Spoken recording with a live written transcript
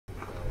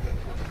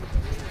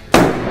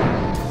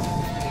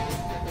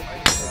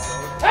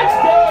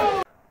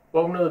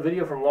Welcome to another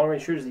video from Long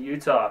Range Shooters of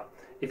Utah.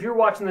 If you're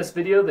watching this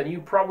video, then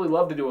you probably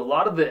love to do a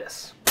lot of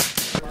this.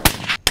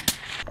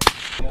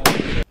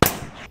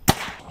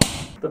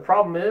 The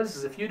problem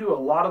is if you do a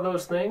lot of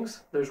those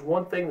things, there's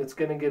one thing that's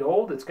going to get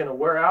old, it's going to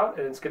wear out,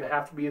 and it's going to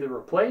have to be either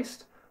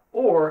replaced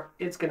or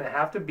it's going to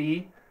have to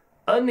be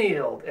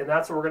annealed, and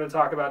that's what we're going to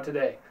talk about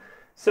today.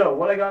 So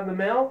what I got in the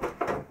mail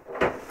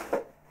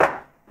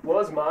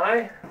was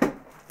my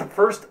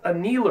first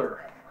Annealer.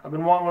 I've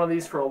been wanting one of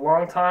these for a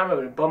long time. I've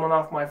been bumming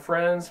off my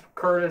friends,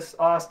 Curtis,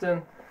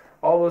 Austin,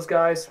 all those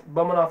guys,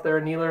 bumming off their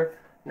Annealer.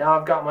 Now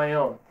I've got my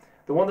own.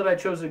 The one that I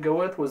chose to go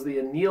with was the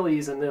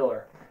Annealeez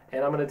Annealer,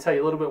 and I'm going to tell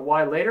you a little bit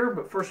why later,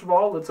 but first of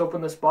all, let's open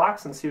this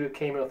box and see what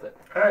came with it.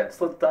 Alright,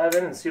 so let's dive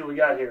in and see what we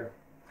got here.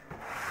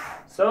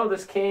 So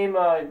this came,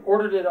 I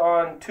ordered it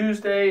on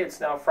Tuesday, it's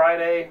now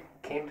Friday,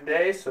 came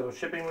today, so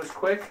shipping was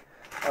quick.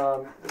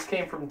 This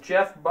came from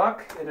Jeff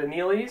Buck at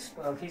Annealeez.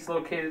 He's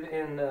located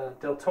in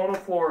Deltona,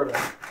 Florida.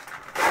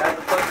 I had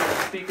the pleasure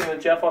of speaking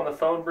with Jeff on the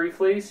phone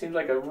briefly. Seems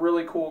like a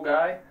really cool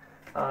guy.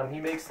 He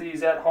makes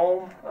these at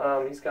home.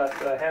 He's got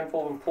a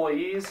handful of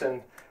employees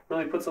and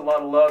really puts a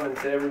lot of love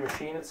into every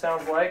machine, it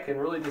sounds like, and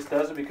really just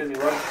does it because he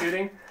loves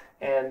shooting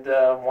and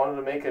wanted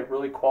to make a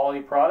really quality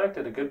product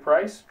at a good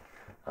price.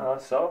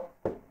 So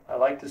I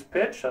liked his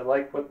pitch. I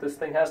like what this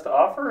thing has to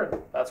offer,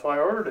 and that's why I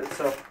ordered it.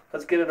 So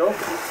let's get it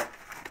open.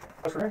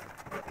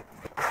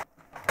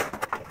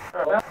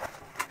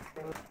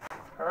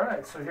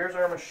 Alright, so here's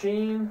our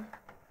machine.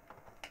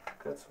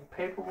 Got some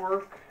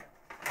paperwork.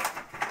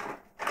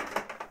 It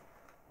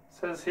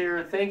says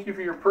here, thank you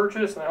for your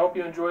purchase, and I hope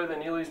you enjoy the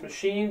Annealeez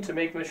machine. To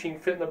make the machine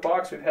fit in the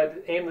box, we've had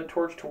to aim the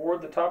torch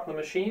toward the top of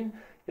the machine.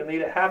 You'll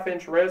need a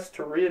 1/2-inch wrist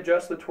to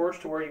readjust the torch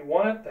to where you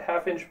want it. The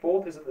 1/2-inch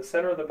bolt is at the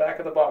center of the back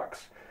of the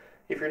box.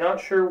 If you're not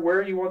sure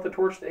where you want the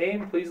torch to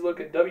aim, please look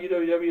at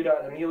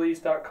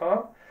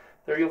www.annealeez.com.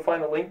 There you'll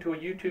find a link to a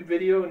YouTube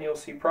video and you'll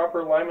see proper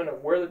alignment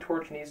of where the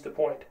torch needs to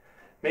point.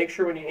 Make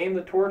sure when you aim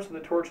the torch that the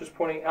torch is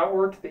pointing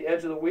outward to the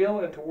edge of the wheel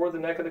and toward the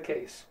neck of the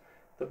case.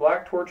 The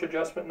black torch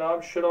adjustment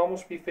knob should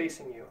almost be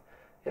facing you.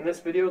 In this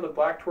video the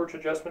black torch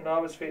adjustment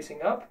knob is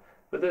facing up,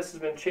 but this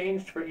has been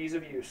changed for ease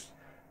of use.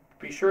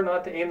 Be sure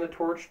not to aim the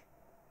torch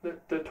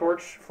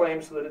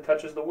flame so that it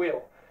touches the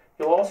wheel.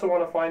 You'll also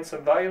want to find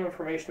some valuable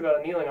information about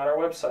annealing on our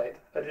website.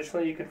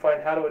 Additionally, you can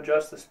find how to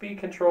adjust the speed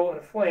control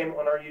and flame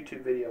on our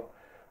YouTube video.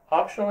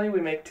 Optionally, we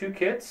make 2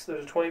 kits.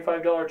 There's a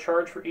 $25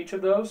 charge for each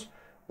of those.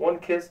 One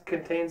kit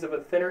contains of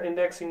a thinner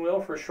indexing wheel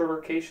for shorter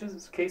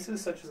cases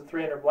such as a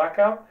 300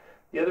 blackout.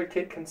 The other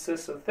kit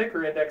consists of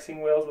thicker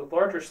indexing wheels with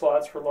larger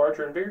slots for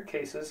larger and bigger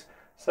cases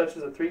such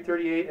as a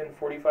 338 and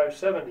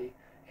 4570,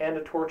 and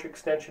a torch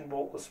extension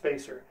bolt with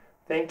spacer.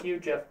 Thank you,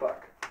 Jeff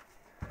Buck.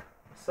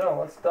 So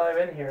let's dive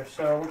in here.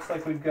 So it looks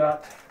like we've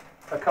got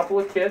a couple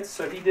of kits.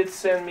 So he did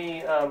send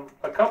me a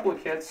couple of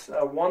kits.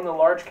 One, the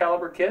large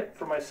caliber kit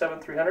for my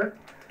 7-300.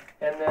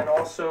 And then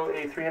also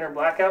a 300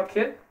 blackout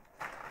kit,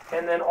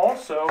 and then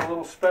also a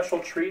little special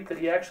treat that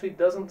he actually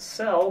doesn't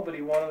sell, but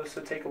he wanted us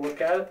to take a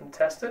look at it and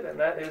test it, and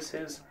that is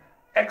his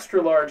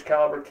extra large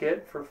caliber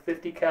kit for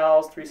 50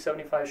 cals,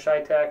 375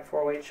 Chi-Tac,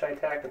 408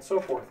 Chi-Tac, and so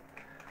forth.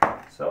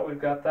 So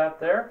we've got that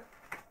there.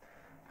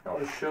 I'll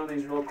just show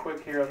these real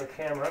quick here on the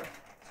camera.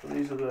 So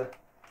these are the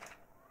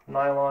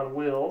nylon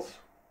wheels.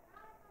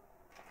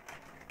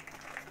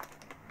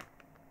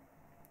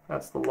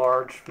 That's the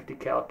large 50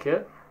 cal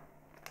kit.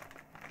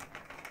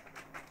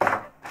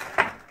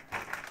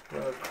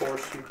 And of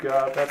course you've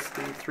got, that's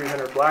the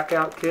 300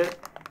 blackout kit.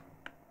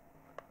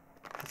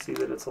 You can see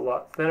that it's a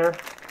lot thinner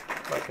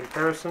by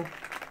comparison.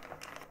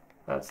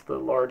 That's the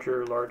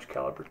larger large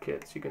caliber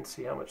kit, so you can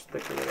see how much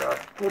thicker they are.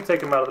 We'll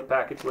take them out of the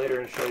package later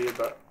and show you,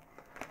 but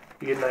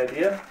you get an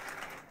idea.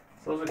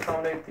 So those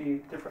accommodate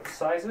the different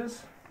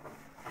sizes.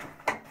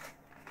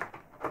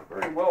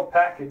 Very well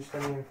packaged. I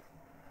mean,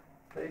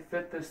 they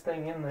fit this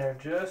thing in there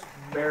just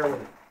barely.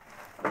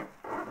 Let's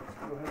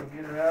go ahead and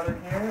get it out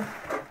of here.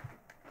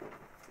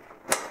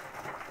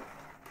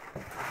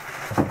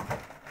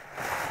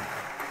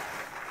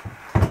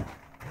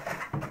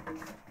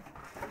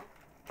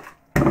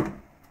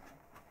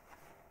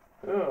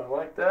 Oh, I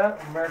like that.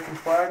 American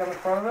flag on the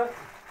front of it.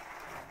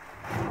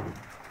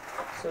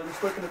 So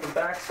just looking at the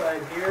back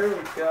side here,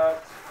 we've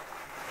got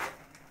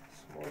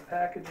some more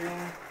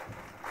packaging.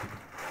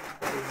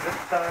 A zip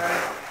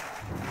tie.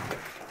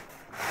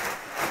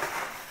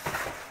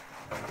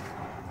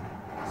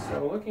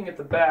 So looking at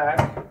the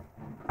back,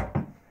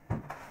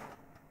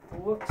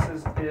 it looks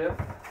as if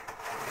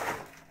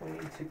we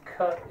need to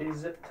cut a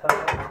zip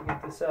tie to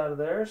get this out of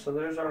there. So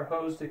there's our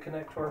hose to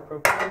connect to our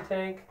propane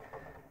tank.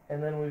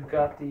 And then we've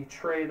got the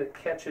tray that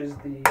catches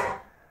the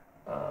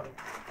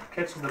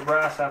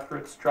brass after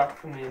it's dropped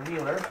from the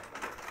annealer.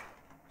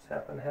 Just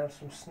happen to have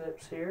some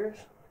snips here,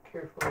 so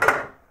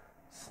carefully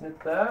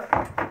snip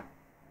that.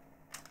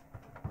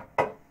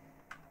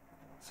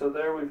 So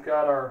there we've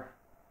got our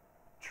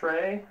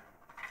tray.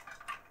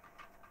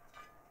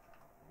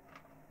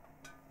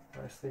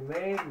 Nicely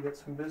made. We got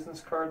some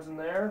business cards in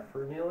there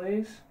for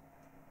Annealeez.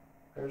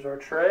 There's our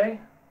tray.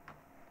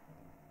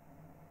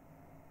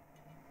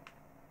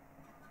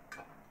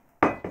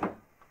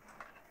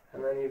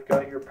 And then you've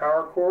got your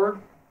power cord,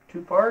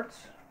 2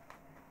 parts.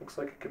 Looks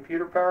like a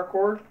computer power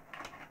cord.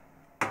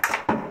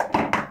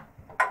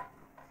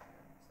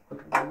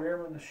 Look at the rear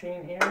of the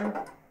machine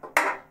here.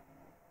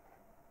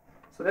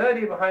 So the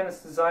idea behind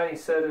this design, he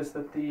said, is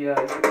that you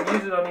can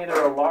use it on either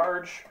a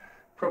large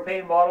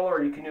propane bottle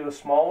or you can do a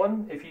small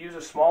one. If you use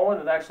a small one,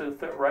 it actually will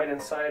fit right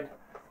inside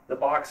the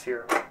box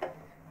here. As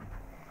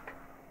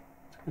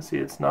you can see,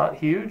 it's not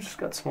huge. It's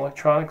got some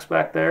electronics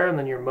back there, and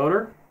then your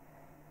motor.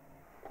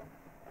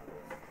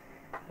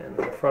 And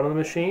the front of the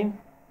machine.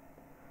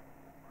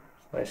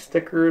 Nice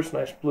stickers,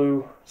 nice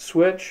blue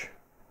switch.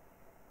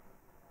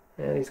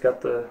 And he's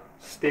got the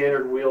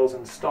standard wheels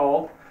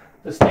installed.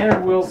 The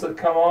standard wheels that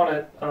come on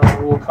it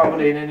will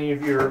accommodate any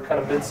of your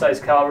kind of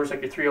mid-sized calibers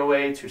like your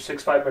 308s, your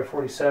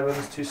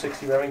 6.5x47s,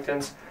 260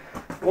 Remingtons,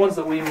 the ones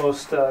that we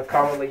most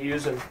commonly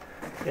use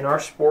in our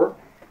sport.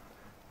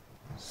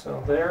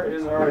 So there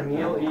is our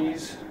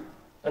Annealeez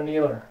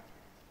Annealer.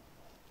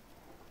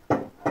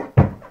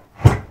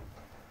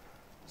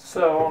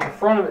 So on the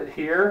front of it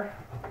here,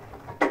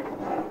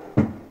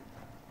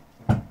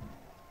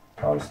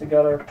 obviously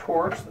got our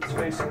torch that's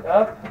facing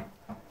up.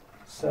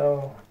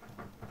 So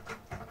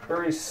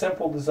very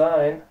simple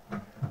design,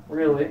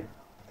 really.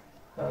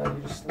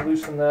 You just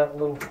loosen that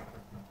little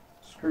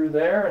screw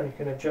there and you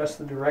can adjust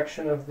the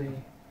direction of the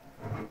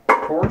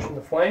torch and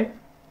the flame.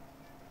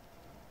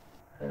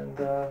 And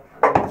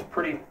it's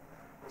pretty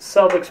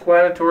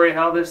self-explanatory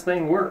how this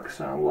thing works.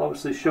 We'll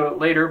obviously show it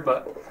later,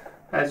 but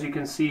as you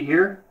can see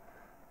here,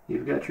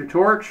 you've got your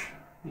torch,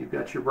 you've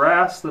got your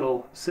brass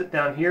that'll sit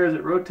down here as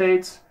it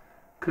rotates,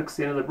 cooks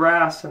the end of the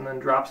brass, and then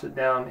drops it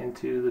down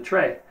into the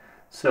tray.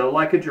 So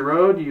like a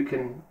Giraud, you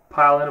can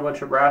pile in a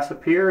bunch of brass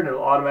up here and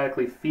it'll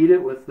automatically feed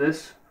it with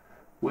this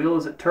wheel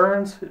as it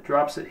turns. It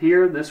drops it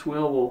here. This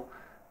wheel will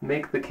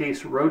make the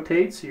case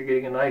rotate, so you're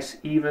getting a nice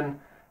even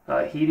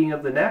heating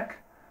of the neck.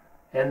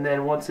 And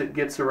then once it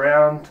gets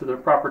around to the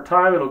proper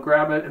time, it'll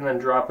grab it and then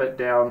drop it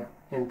down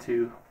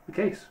into the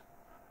case.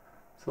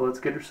 So let's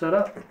get her set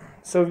up.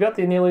 So we've got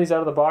the Annealeez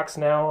out of the box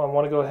now. I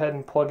want to go ahead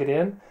and plug it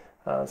in.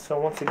 So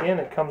once again,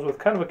 it comes with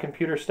kind of a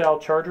computer style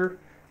charger.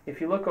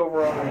 If you look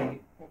over on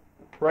the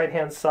right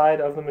hand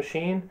side of the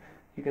machine,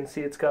 you can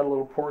see it's got a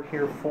little port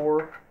here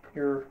for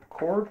your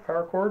cord,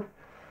 power cord.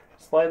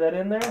 Slide that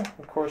in there.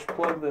 Of course,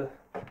 plug the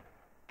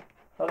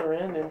other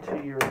end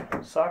into your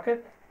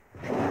socket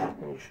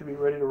and you should be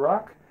ready to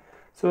rock.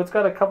 So it's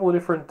got a couple of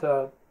different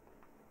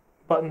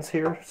buttons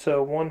here.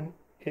 So one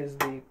is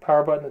the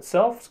power button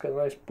itself. It's got a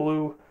nice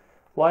blue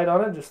light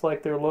on it, just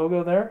like their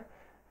logo there.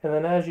 And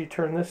then as you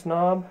turn this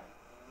knob,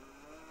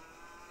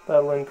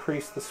 that'll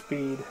increase the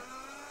speed.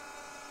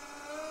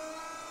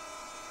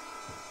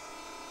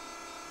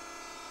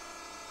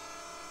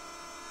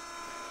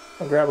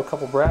 I'll grab a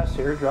couple brass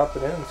here, drop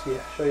it in, and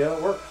show you how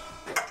it works.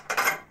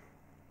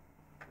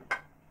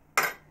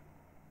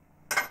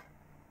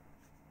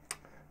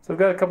 So I've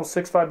got a couple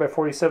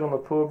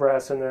 6.5x47 Lapua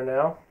brass in there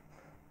now.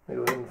 I'll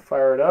go ahead and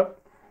fire it up.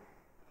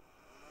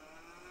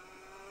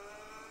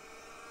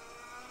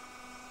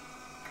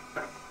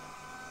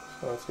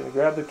 So it's going to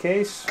grab the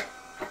case,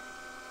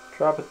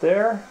 drop it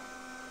there.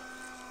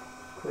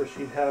 Of course,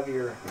 you'd have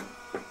your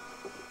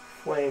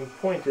flame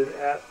pointed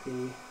at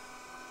the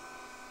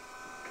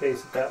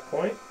case at that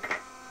point.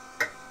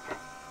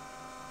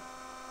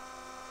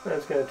 And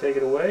it's going to take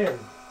it away and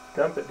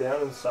dump it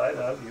down inside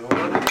of your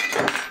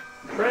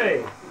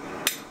tray.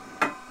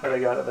 And I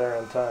got it there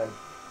on time.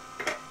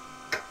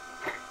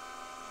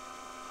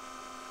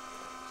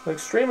 It's an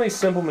extremely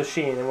simple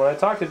machine, and when I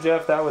talked to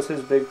Jeff, that was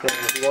his big thing.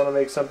 If you want to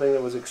make something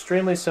that was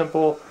extremely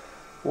simple,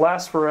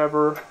 lasts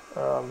forever,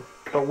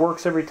 but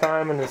works every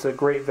time and is a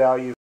great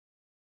value.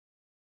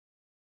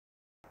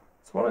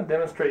 So I want to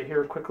demonstrate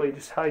here quickly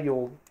just how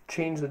you'll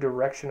change the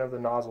direction of the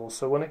nozzle.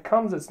 So when it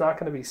comes, it's not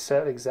going to be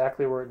set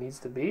exactly where it needs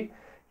to be.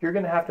 You're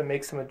going to have to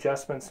make some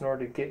adjustments in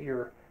order to get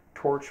your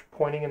torch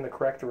pointing in the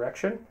correct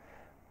direction.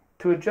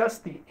 To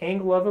adjust the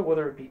angle of it,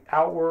 whether it be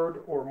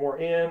outward or more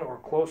in or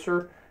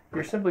closer,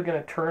 you're simply going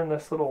to turn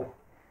this little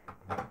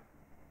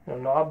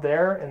knob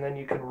there, and then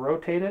you can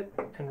rotate it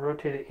and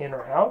rotate it in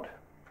or out.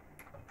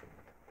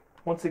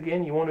 Once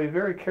again, you want to be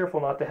very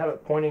careful not to have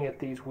it pointing at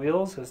these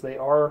wheels, as they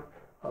are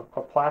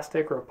a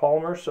plastic or a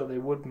polymer, so they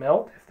would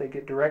melt if they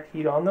get direct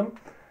heat on them.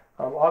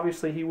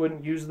 Obviously, he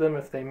wouldn't use them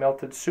if they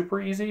melted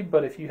super easy,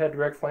 but if you had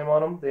direct flame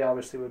on them, they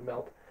obviously would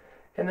melt.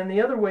 And then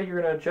the other way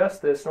you're going to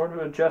adjust this, in order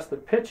to adjust the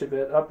pitch of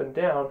it up and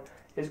down,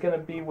 is going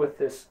to be with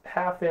this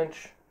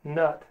 1/2-inch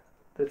nut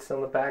that's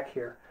on the back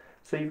here.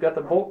 So you've got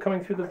the bolt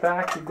coming through the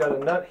back, you've got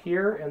a nut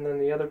here, and then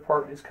the other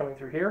part is coming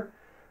through here.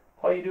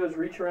 All you do is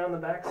reach around the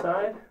back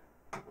side,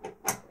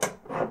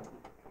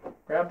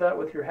 grab that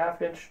with your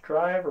 1/2-inch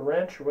drive or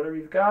wrench or whatever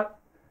you've got,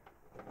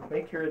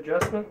 make your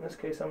adjustment. In this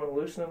case, I'm going to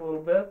loosen it a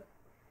little bit,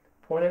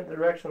 point it in the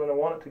direction that I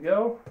want it to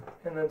go,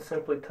 and then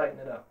simply tighten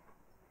it up.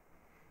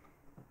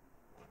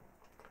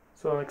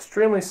 So an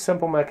extremely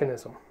simple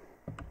mechanism.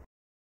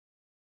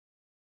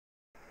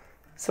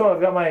 So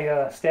I've got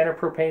my standard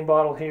propane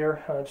bottle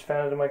here. I just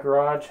found it in my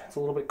garage. It's a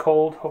little bit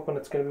cold, hoping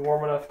it's going to be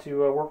warm enough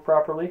to work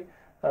properly.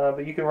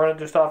 But you can run it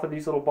just off of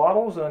these little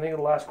bottles, and I think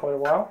it'll last quite a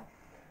while.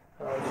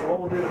 So what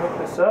we'll do to hook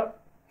this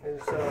up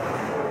is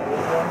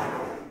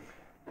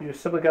you just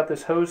simply got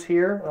this hose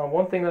here.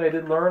 One thing that I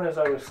did learn as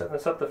I was setting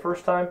this up the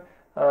first time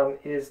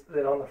is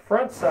that on the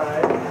front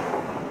side,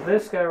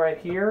 this guy right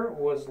here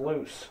was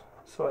loose.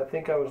 So I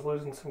think I was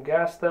losing some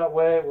gas that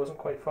way. It wasn't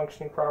quite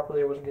functioning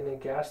properly. I wasn't getting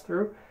any gas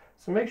through.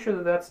 So make sure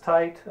that that's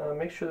tight.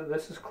 Make sure that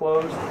this is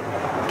closed.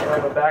 And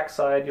on the back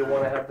side, you'll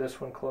want to have this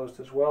one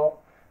closed as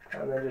well.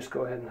 And then just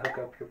go ahead and hook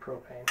up your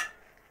propane.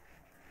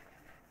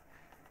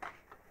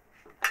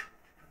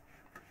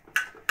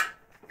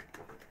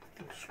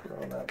 Screw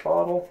on that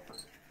bottle.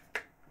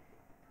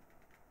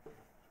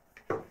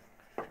 And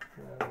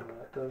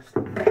it does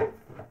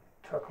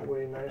tuck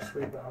away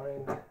nicely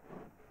behind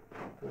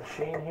the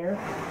machine here.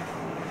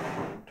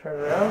 Turn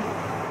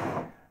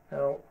around.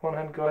 Now, one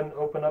hand, go ahead and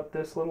open up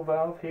this little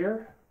valve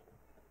here.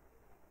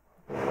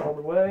 Open it all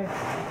the way.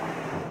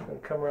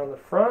 And come around the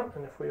front,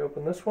 and if we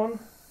open this one,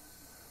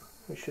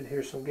 we should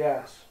hear some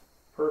gas.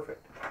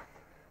 Perfect.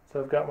 So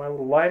I've got my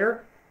little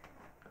lighter.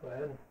 Go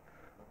ahead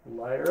and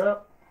light her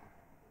up.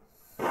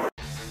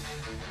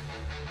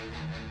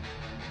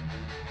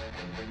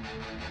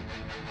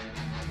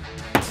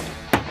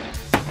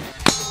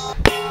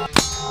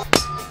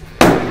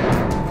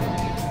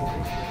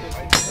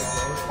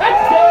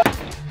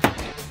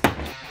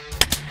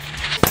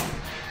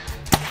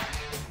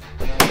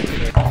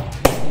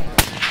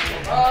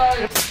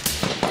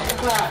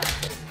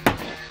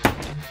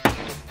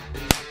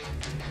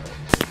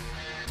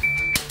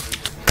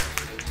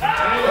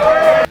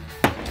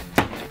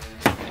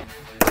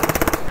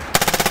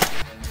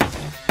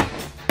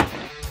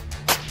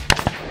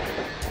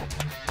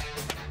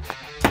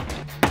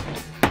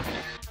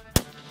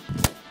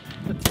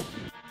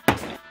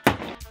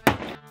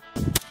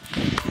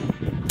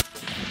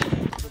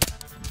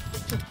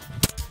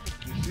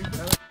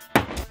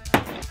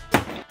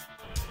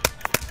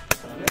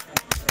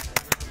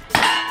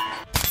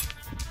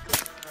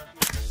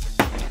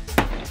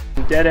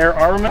 Dead air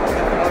armament.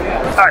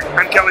 Hi,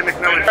 I'm Kelly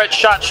McMillan. All right,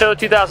 SHOT Show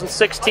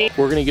 2016.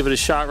 We're going to give it a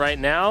shot right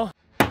now.